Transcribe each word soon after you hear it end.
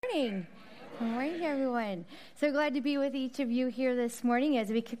Morning. Good morning, everyone. So glad to be with each of you here this morning as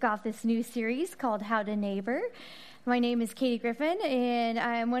we kick off this new series called How to Neighbor. My name is Katy Griffin, and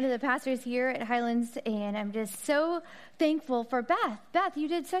I'm one of the pastors here at Highlands, and I'm just so thankful for Beth. Beth, you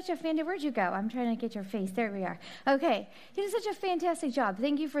did such a fantastic, where'd you go? I'm trying to get your face. There we are. Okay, you did such a fantastic job.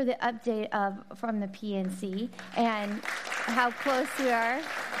 Thank you for the update from the PNC and how close we are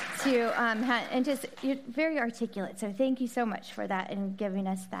to, and just, you're very articulate. So thank you so much for that and giving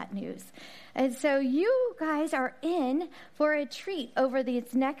us that news. And so you guys are in for a treat over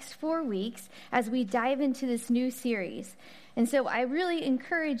these next 4 weeks as we dive into this new series. And so I really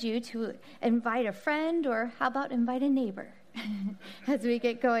encourage you to invite a friend, or how about invite a neighbor as we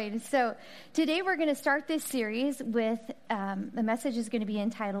get going. So today we're going to start this series with, the message is going to be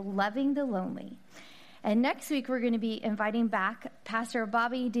entitled Loving the Lonely. And next week we're going to be inviting back Pastor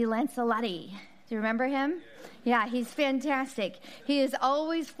Bobby DeLancelotti. Do you remember him? Yeah, he's fantastic. He is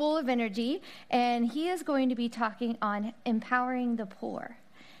always full of energy, and he is going to be talking on empowering the poor.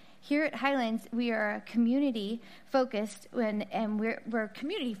 Here at Highlands, we are community focused, and we're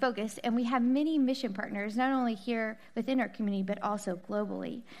community focused, and we have many mission partners, not only here within our community, but also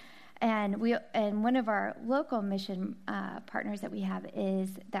globally. And one of our local mission partners that we have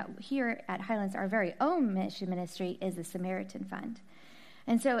is that here at Highlands, our very own mission ministry is the Samaritan Fund.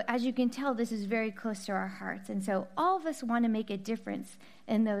 And so, as you can tell, this is very close to our hearts. And so all of us want to make a difference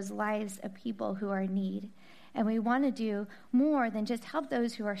in those lives of people who are in need. And we want to do more than just help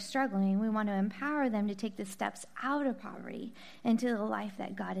those who are struggling. We want to empower them to take the steps out of poverty into the life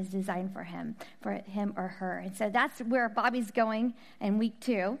that God has designed for him or her. And so that's where Bobby's going in week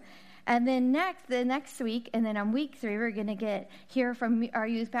 2. And then the next week, and then on week 3, we're going to hear from our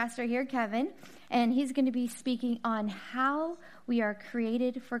youth pastor here, Kevin, and he's going to be speaking on how we are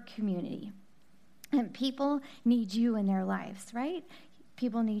created for community. And people need you in their lives, right?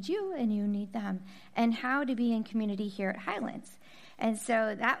 People need you, and you need them. And how to be in community here at Highlands. And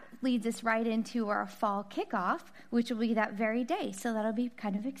so that leads us right into our fall kickoff, which will be that very day. So that'll be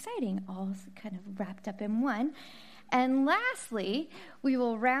kind of exciting, all kind of wrapped up in one. And lastly, we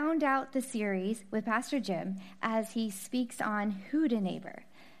will round out the series with Pastor Jim as he speaks on who to neighbor,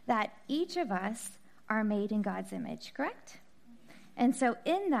 that each of us are made in God's image, correct? And so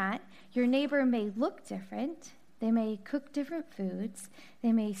in that, your neighbor may look different, they may cook different foods,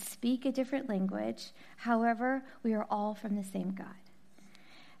 they may speak a different language. However, we are all from the same God.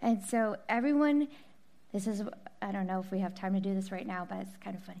 And so everyone, I don't know if we have time to do this right now, but it's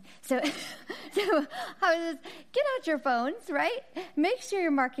kind of funny. So get out your phones, right? Make sure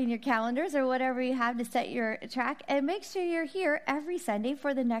you're marking your calendars or whatever you have to set your track, and make sure you're here every Sunday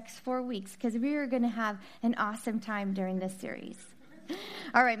for the next 4 weeks, because we are going to have an awesome time during this series.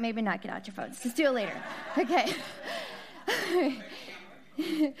 All right, maybe not get out your phones. Just do it later. Okay.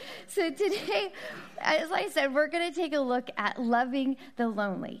 So today, as I said, we're going to take a look at loving the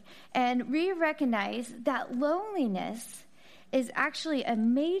lonely. And we recognize that loneliness is actually a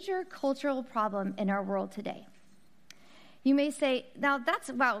major cultural problem in our world today. You may say, now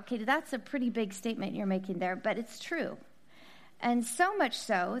Katy, that's a pretty big statement you're making there, but it's true. And so much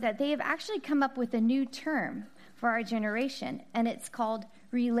so that they have actually come up with a new term for our generation, and it's called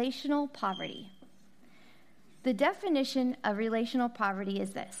relational poverty. The definition of relational poverty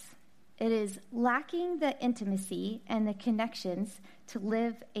is this: it is lacking the intimacy and the connections to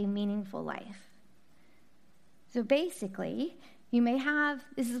live a meaningful life. So basically,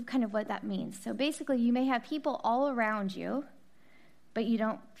 this is kind of what that means. So basically, you may have people all around you, but you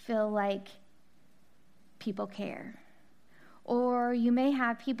don't feel like people care. Or you may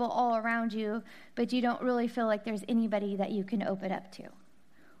have people all around you, but you don't really feel like there's anybody that you can open up to.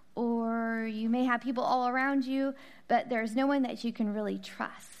 Or you may have people all around you, but there's no one that you can really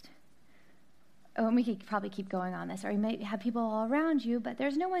trust. Oh, and we could probably keep going on this. Or you may have people all around you, but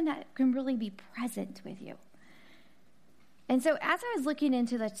there's no one that can really be present with you. And so as I was looking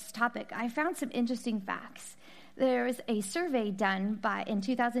into this topic, I found some interesting facts. There was a survey done in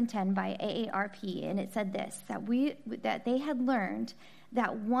 2010 by AARP, and it said this, that they had learned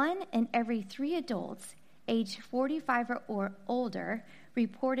that 1 in every 3 adults aged 45 or older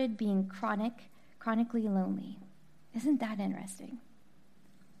reported being chronically lonely. Isn't that interesting?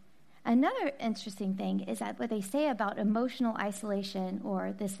 Another interesting thing is that what they say about emotional isolation,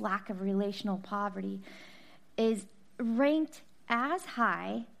 or this lack of relational poverty, is ranked as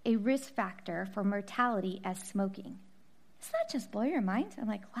high a risk factor for mortality as smoking. Doesn't that just blow your mind? I'm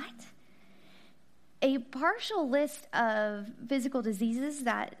like, what? A partial list of physical diseases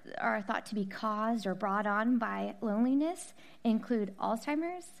that are thought to be caused or brought on by loneliness include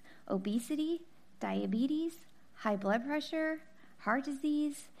Alzheimer's, obesity, diabetes, high blood pressure, heart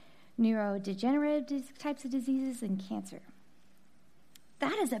disease, neurodegenerative types of diseases, and cancer.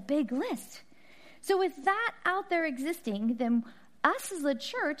 That is a big list. So with that out there existing, then us as a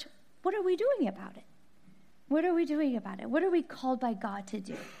church, what are we doing about it? What are we doing about it? What are we called by God to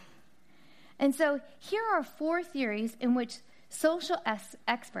do? And so here are 4 theories in which social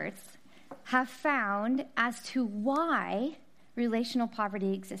experts have found as to why relational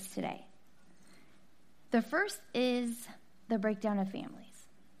poverty exists today. The first is the breakdown of families.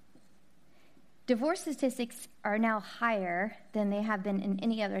 Divorce statistics are now higher than they have been in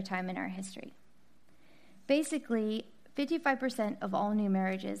any other time in our history. Basically, 55% of all new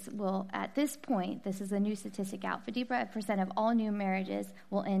marriages will, at this point, this is a new statistic out, 55% of all new marriages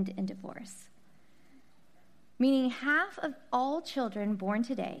will end in divorce. Meaning half of all children born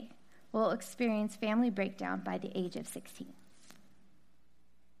today will experience family breakdown by the age of 16.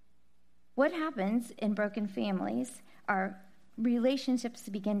 What happens in broken families are relationships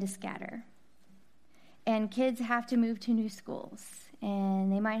begin to scatter. And kids have to move to new schools,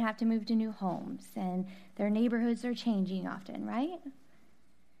 and they might have to move to new homes, and their neighborhoods are changing often, right?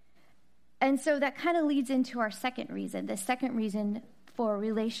 And so that kind of leads into our second reason. The second reason for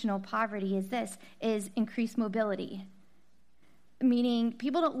relational poverty is increased mobility. Meaning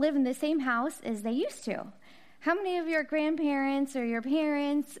people don't live in the same house as they used to. How many of your grandparents or your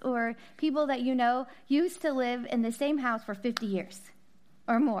parents or people that you know used to live in the same house for 50 years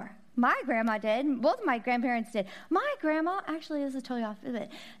or more? My grandma did. Both of my grandparents did. My grandma, actually, this is totally off of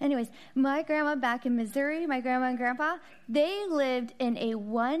it. Anyways, my grandma back in Missouri, my grandma and grandpa, they lived in a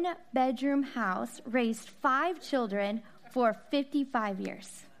 1-bedroom house, raised 5 children for 55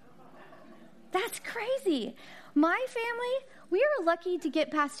 years. That's crazy. My family, we are lucky to get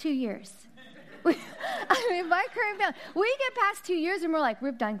past 2 years. My current family, we get past 2 years and we're like,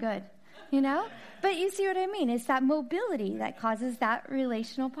 we've done good, you know? But you see what I mean? It's that mobility that causes that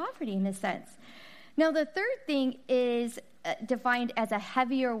relational poverty in a sense. Now, the third thing is defined as a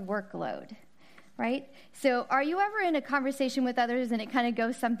heavier workload, right? So are you ever in a conversation with others and it kind of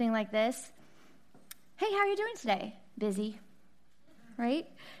goes something like this? Hey, how are you doing today? Busy, right?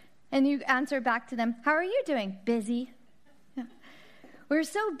 And you answer back to them, how are you doing? Busy. Yeah. We're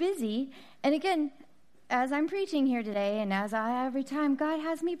so busy. And again, as I'm preaching here today, and every time God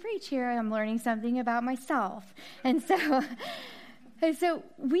has me preach here, I'm learning something about myself. And so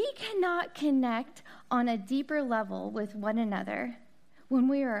we cannot connect on a deeper level with one another when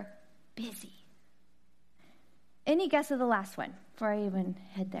we are busy. Any guess of the last one before I even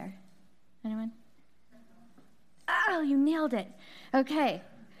head there? Anyone? Oh, you nailed it. Okay.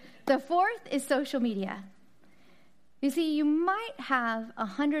 The fourth is social media. You see, you might have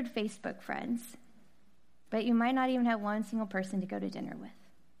 100 Facebook friends, but you might not even have one single person to go to dinner with.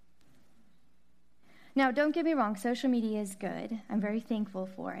 Now, don't get me wrong, social media is good. I'm very thankful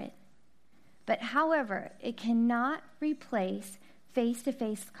for it. But however, it cannot replace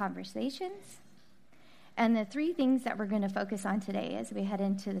face-to-face conversations. And the 3 things that we're going to focus on today as we head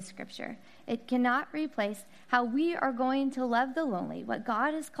into the scripture. It cannot replace how we are going to love the lonely. What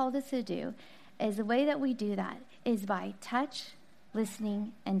God has called us to do is the way that we do that is by touch,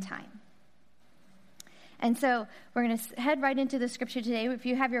 listening, and time. And so we're going to head right into the scripture today. If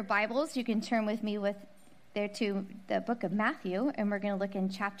you have your Bibles, you can turn with me there to the book of Matthew, and we're going to look in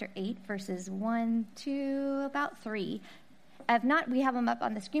chapter 8, verses 1 to about 3. If not, we have them up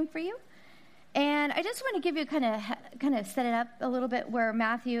on the screen for you. And I just want to give you kind of set it up a little bit where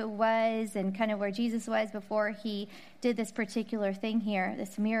Matthew was and kind of where Jesus was before he did this particular thing here,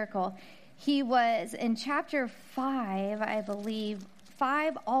 this miracle. He was in chapter 5, I believe,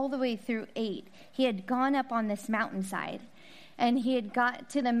 5 all the way through 8. He had gone up on this mountainside, and he had got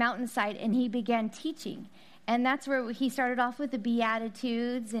to the mountainside, and he began teaching. And that's where he started off with the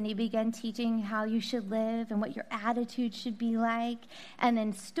Beatitudes, and he began teaching how you should live and what your attitude should be like. And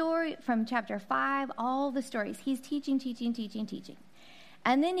then from chapter 5, all the stories. He's teaching.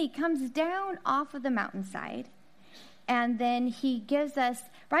 And then he comes down off of the mountainside, and then he gives us,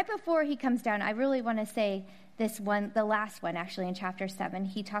 right before he comes down, I really want to say this one, the last one actually in chapter 7,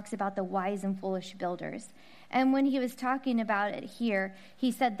 he talks about the wise and foolish builders. And when he was talking about it here,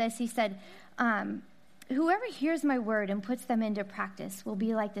 he said this, he said, whoever hears my word and puts them into practice will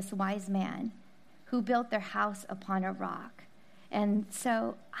be like this wise man who built their house upon a rock. And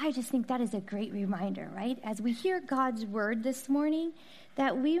so I just think that is a great reminder, right? As we hear God's word this morning,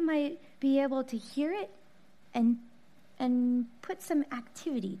 that we might be able to hear it and put some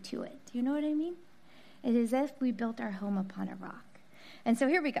activity to it. Do you know what I mean? It is as if we built our home upon a rock. And so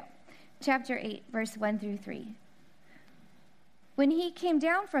here we go. Chapter 8, verse 1 through 3. When he came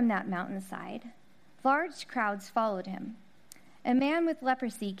down from that mountainside, large crowds followed him. A man with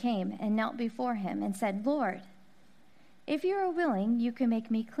leprosy came and knelt before him and said, "Lord, if you are willing, you can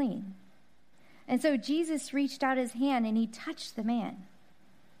make me clean." And so Jesus reached out his hand and he touched the man.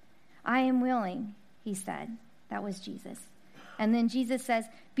 "I am willing," he said. That was Jesus. And then Jesus says,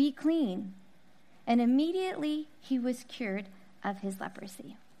 "Be clean." And immediately he was cured of his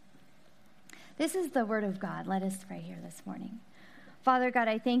leprosy. This is the word of God. Let us pray here this morning. Father God,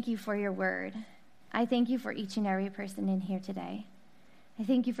 I thank you for your word. I thank you for each and every person in here today. I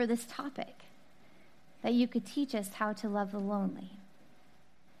thank you for this topic, that you could teach us how to love the lonely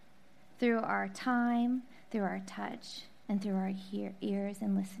through our time, through our touch, and through our ears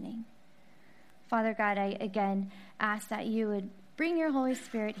and listening. Father God, I again ask that you would bring your Holy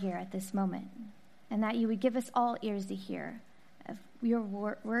Spirit here at this moment, and that you would give us all ears to hear of your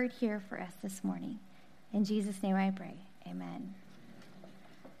word here for us this morning. In Jesus' name I pray. Amen.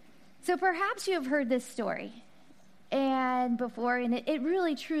 So perhaps you have heard this story before, and it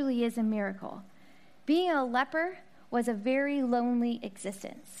really truly is a miracle. Being a leper was a very lonely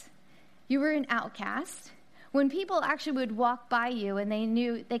existence. You were an outcast. When people actually would walk by you and they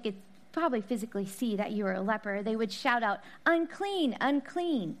knew they could probably physically see that you were a leper, they would shout out, "Unclean,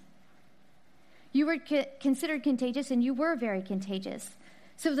 unclean." You were considered contagious, and you were very contagious.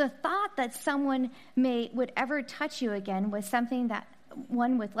 So the thought that someone would ever touch you again was something that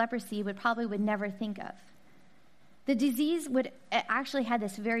one with leprosy would never think of. The disease actually had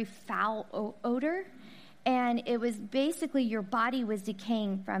this very foul odor, and it was basically your body was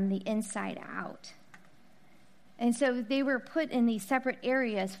decaying from the inside out. And so they were put in these separate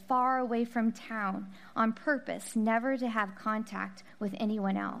areas far away from town on purpose, never to have contact with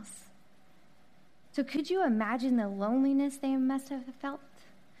anyone else. So could you imagine the loneliness they must have felt?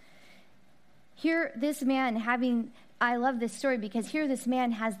 Here, this man I love this story because here this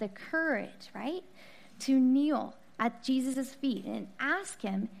man has the courage, right, to kneel at Jesus' feet and ask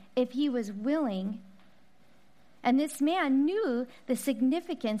him if he was willing. And this man knew the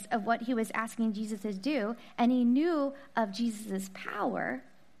significance of what he was asking Jesus to do, and he knew of Jesus' power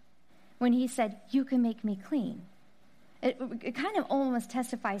when he said, "You can make me clean." It kind of almost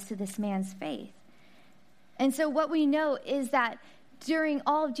testifies to this man's faith. And so what we know is that during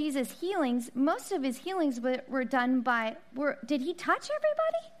all of Jesus' healings, most of his healings were done did he touch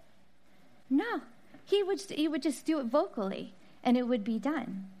everybody? No. He would just do it vocally, and it would be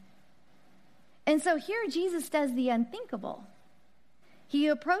done. And so here Jesus does the unthinkable. He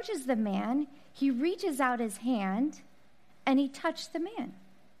approaches the man, he reaches out his hand, and he touched the man.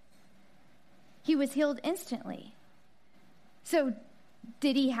 He was healed instantly. So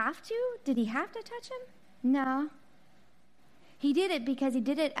did he have to? Did he have to touch him? No. He did it because he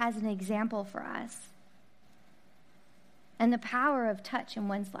did it as an example for us and the power of touch in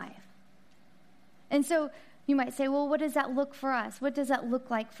one's life. And so you might say, well, what does that look for us? What does that look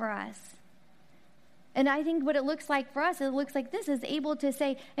like for us? And I think what it looks like for us, it looks like this, is able to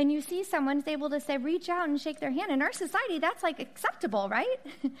say, and you see someone is able to say, reach out and shake their hand. In our society, that's like acceptable, right?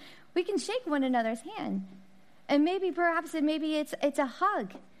 We can shake one another's hand. And maybe it's a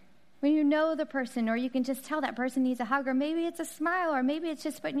hug when you know the person, or you can just tell that person needs a hug, or maybe it's a smile, or maybe it's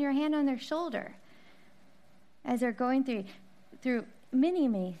just putting your hand on their shoulder as they're going through many,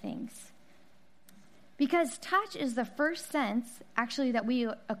 many things. Because touch is the first sense, actually, that we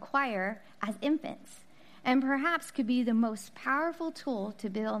acquire as infants, and perhaps could be the most powerful tool to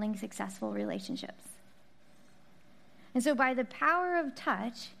building successful relationships. And so by the power of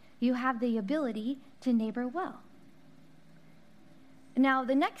touch, you have the ability to neighbor well. Now,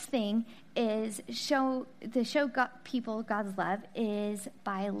 the next thing is show people God's love is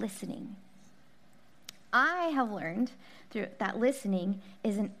by listening. I have learned that listening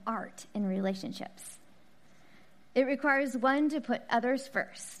is an art in relationships. It requires one to put others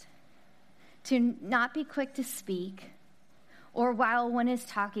first, to not be quick to speak, or while one is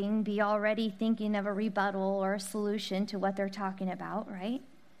talking, be already thinking of a rebuttal or a solution to what they're talking about, right?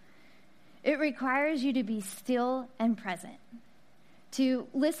 It requires you to be still and present, to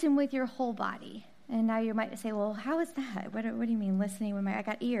listen with your whole body. And now you might say, well, how is that? What do you mean listening with I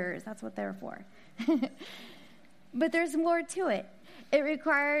got ears? That's what they're for. But there's more to it.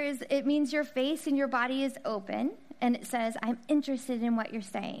 It means your face and your body is open, and it says, I'm interested in what you're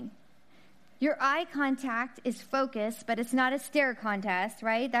saying. Your eye contact is focused, but it's not a stare contest,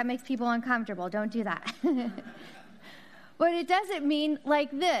 right? That makes people uncomfortable. Don't do that. But it doesn't mean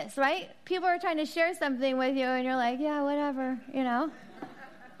like this, right? People are trying to share something with you, and you're like, yeah, whatever,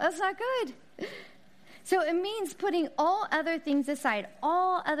 That's not good. So it means putting all other things aside,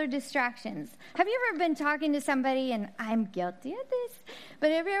 all other distractions. Have you ever been talking to somebody, and I'm guilty of this,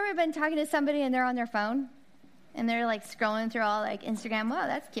 but have you ever been talking to somebody and they're on their phone? And they're like scrolling through all like Instagram. Wow,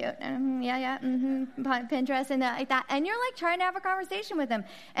 that's cute. Pinterest and that, like that. And you're like trying to have a conversation with them.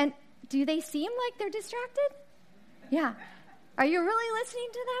 And do they seem like they're distracted? Yeah. Are you really listening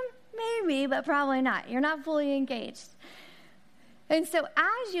to them? Maybe, but probably not. You're not fully engaged. And so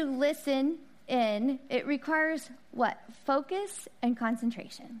as you listen in, it requires what? Focus and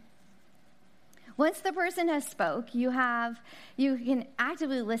concentration. Once the person has spoke, you can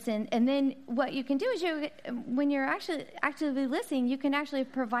actively listen, and then what you can do is when you're actually actively listening, you can actually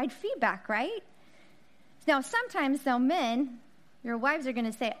provide feedback, right? Now, sometimes, men, your wives are going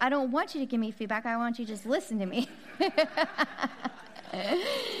to say, I don't want you to give me feedback. I want you to just listen to me. I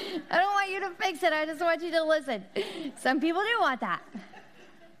don't want you to fix it. I just want you to listen. Some people do want that.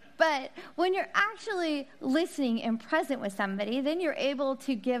 But when you're actually listening and present with somebody, then you're able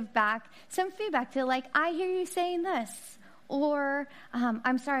to give back some feedback to like, I hear you saying this, or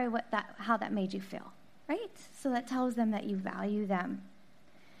I'm sorry how that made you feel, right? So that tells them that you value them.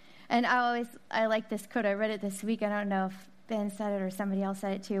 And I like this quote. I read it this week. I don't know if Ben said it or somebody else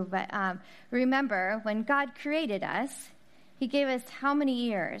said it too, but remember, when God created us, he gave us how many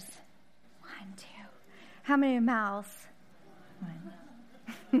ears? 1, 2. How many mouths? 1.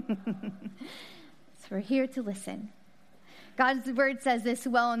 So we're here to listen. God's word says this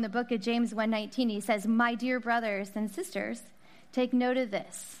well in the book of James 1:19. He says, my dear brothers and sisters, take note of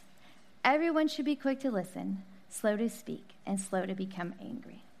this. Everyone should be quick to listen, slow to speak, and slow to become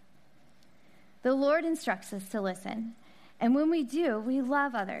angry. The Lord instructs us to listen, and when we do, we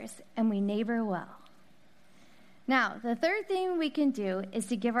love others and we neighbor well. Now, the third thing we can do is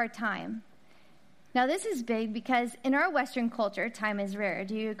to give our time. Now, this is big because in our Western culture, time is rare.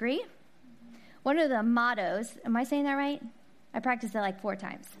 Do you agree? One of the mottos, am I saying that right? I practiced it like 4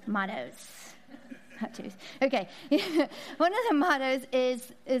 times. Mottos. Not 2. Okay. One of the mottos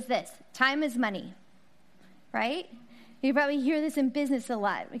is this: time is money, right? You probably hear this in business a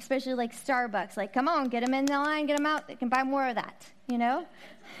lot, especially like Starbucks. Like, come on, get them in the line, get them out. They can buy more of that, you know?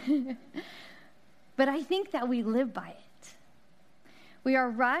 But I think that we live by it. We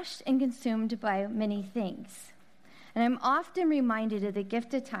are rushed and consumed by many things. And I'm often reminded of the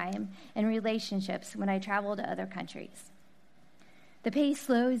gift of time and relationships when I travel to other countries. The pace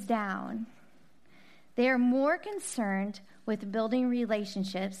slows down. They are more concerned with building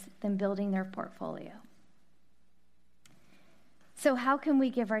relationships than building their portfolio. So how can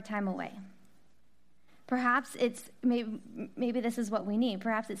we give our time away? Perhaps it's, maybe this is what we need.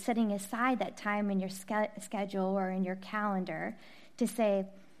 Perhaps it's setting aside that time in your schedule or in your calendar to say,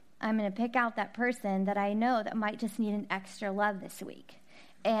 I'm going to pick out that person that I know that might just need an extra love this week,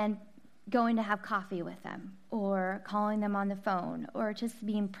 and going to have coffee with them, or calling them on the phone, or just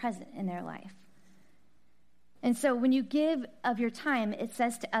being present in their life. And so when you give of your time, it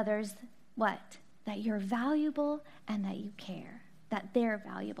says to others, what? That you're valuable and that you care. That they're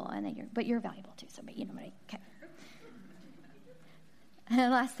valuable and that you're valuable too. So, you know what okay. And the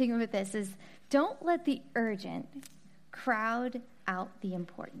last thing with this is, don't let the urgent crowd out the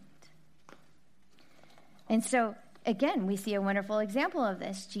important. And so, again, we see a wonderful example of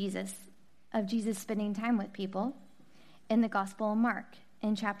this, Jesus spending time with people in the Gospel of Mark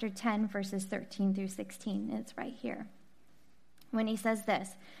in chapter 10, verses 13 through 16. And it's right here. When he says this,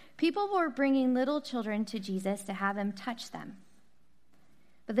 people were bringing little children to Jesus to have him touch them.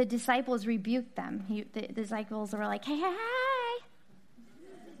 But the disciples rebuked them. The disciples were like, hey.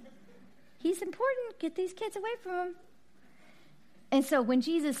 He's important. Get these kids away from him. And so when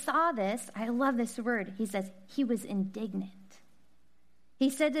Jesus saw this, I love this word. He says, he was indignant. He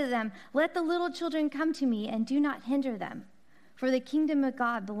said to them, let the little children come to me and do not hinder them. For the kingdom of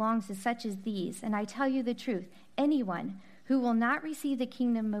God belongs to such as these. And I tell you the truth, anyone who will not receive the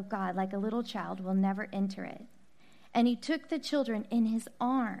kingdom of God like a little child will never enter it. And he took the children in his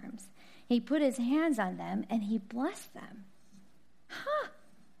arms. He put his hands on them and he blessed them.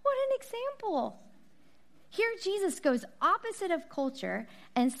 What an example. Here Jesus goes opposite of culture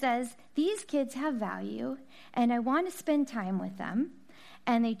and says, these kids have value and I want to spend time with them.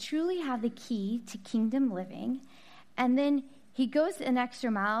 And they truly have the key to kingdom living. And then he goes an extra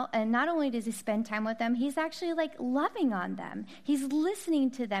mile, and not only does he spend time with them, he's actually like loving on them. He's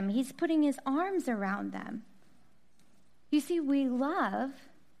listening to them. He's putting his arms around them. You see, we love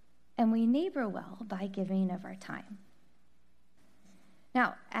and we neighbor well by giving of our time.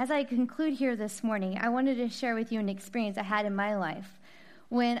 Now, as I conclude here this morning, I wanted to share with you an experience I had in my life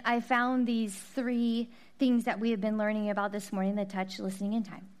when I found these 3 things that we have been learning about this morning: the touch, listening, and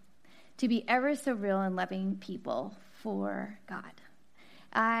time, to be ever so real and loving people for God.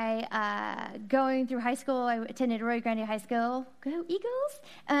 Going through high school, I attended Roy Grande High School. Go Eagles!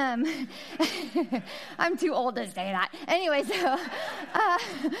 I'm too old to say that. Anyway, so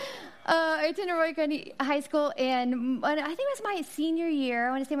I attended Roy Grande High School, and I think it was my senior year.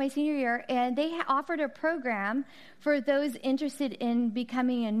 I want to say my senior year, and they offered a program for those interested in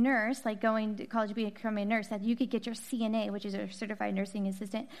becoming a nurse, like going to college to become a nurse, that you could get your CNA, which is a certified nursing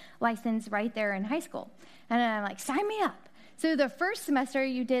assistant license, right there in high school. And I'm like, sign me up. So the first semester,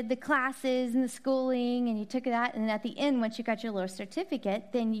 you did the classes and the schooling, and you took that, and at the end, once you got your little certificate,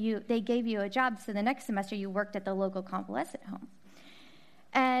 then they gave you a job. So the next semester, you worked at the local convalescent home.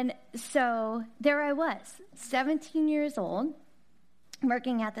 And so there I was, 17 years old,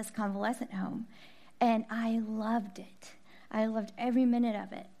 working at this convalescent home, and I loved it. I loved every minute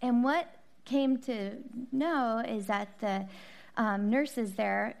of it. And what came to know is that the nurses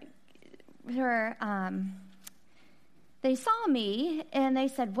there were... they saw me, and they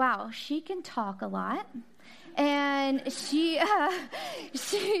said, wow, she can talk a lot. And she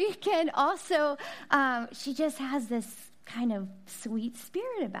can also, she just has this kind of sweet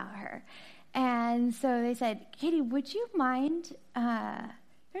spirit about her. And so they said, Katy, would you mind,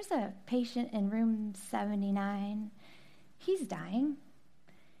 there's a patient in room 79. He's dying.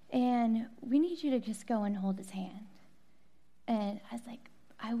 And we need you to just go and hold his hand. And I was like,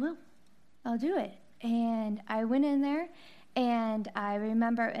 I will. I'll do it. And I went in there, and I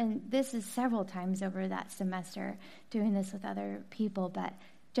remember, and this is several times over that semester, doing this with other people, but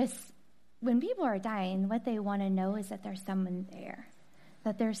just when people are dying, what they want to know is that there's someone there,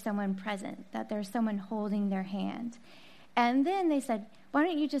 that there's someone present, that there's someone holding their hand. And then they said, why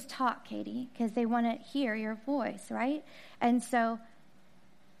don't you just talk, Katy? Because they want to hear your voice, right? And so,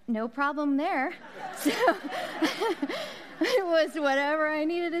 no problem there. So it was whatever I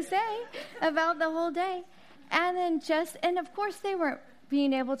needed to say about the whole day. And then and of course they weren't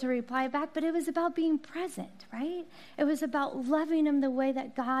being able to reply back, but it was about being present, right? It was about loving them the way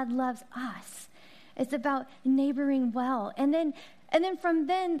that God loves us. It's about neighboring well. And then from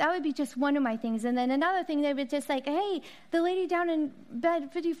then, that would be just one of my things. And then another thing, they would just like, hey, the lady down in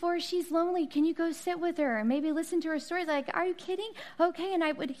bed 54, she's lonely. Can you go sit with her and maybe listen to her stories? Like, are you kidding? Okay. And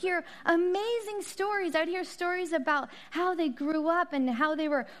I would hear amazing stories. I'd hear stories about how they grew up and how they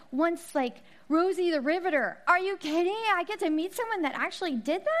were once like Rosie the Riveter. Are you kidding? I get to meet someone that actually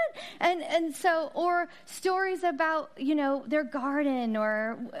did that? And so, or stories about, their garden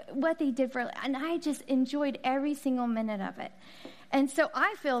or what they did and I just enjoyed every single minute of it. And so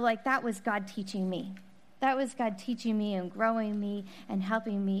I feel like that was God teaching me. That was God teaching me and growing me and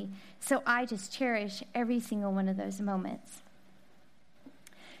helping me. So I just cherish every single one of those moments.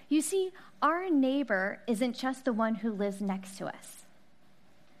 You see, our neighbor isn't just the one who lives next to us.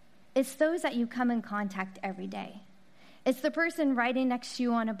 It's those that you come in contact every day. It's the person riding next to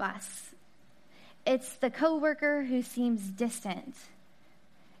you on a bus. It's the coworker who seems distant.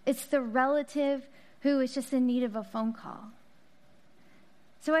 It's the relative who is just in need of a phone call.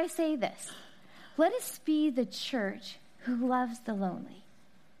 So I say this, let us be the church who loves the lonely.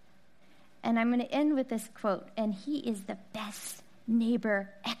 And I'm going to end with this quote, and he is the best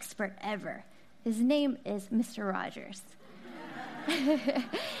neighbor expert ever. His name is Mr. Rogers.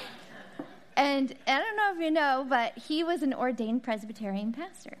 And I don't know if you know, but he was an ordained Presbyterian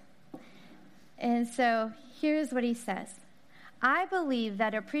pastor. And so here's what he says. I believe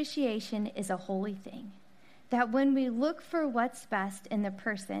that appreciation is a holy thing. That when we look for what's best in the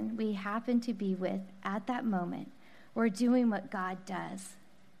person we happen to be with at that moment, we're doing what God does.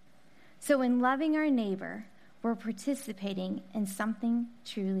 So in loving our neighbor, we're participating in something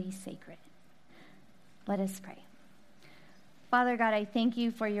truly sacred. Let us pray. Father God, I thank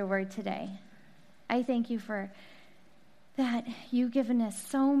you for your word today. I thank you for that you've given us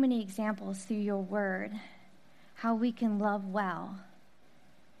so many examples through your word, how we can love well.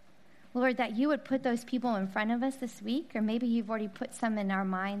 Lord, that you would put those people in front of us this week, or maybe you've already put some in our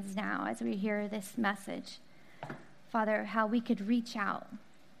minds now as we hear this message. Father, how we could reach out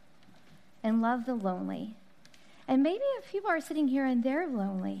and love the lonely. And maybe if people are sitting here and they're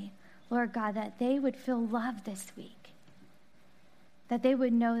lonely, Lord God, that they would feel loved this week. That they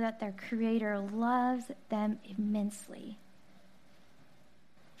would know that their Creator loves them immensely.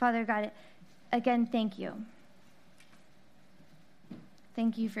 Father God, again, thank you.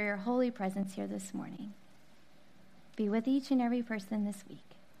 Thank you for your holy presence here this morning. Be with each and every person this week.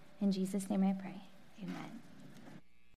 In Jesus' name I pray. Amen.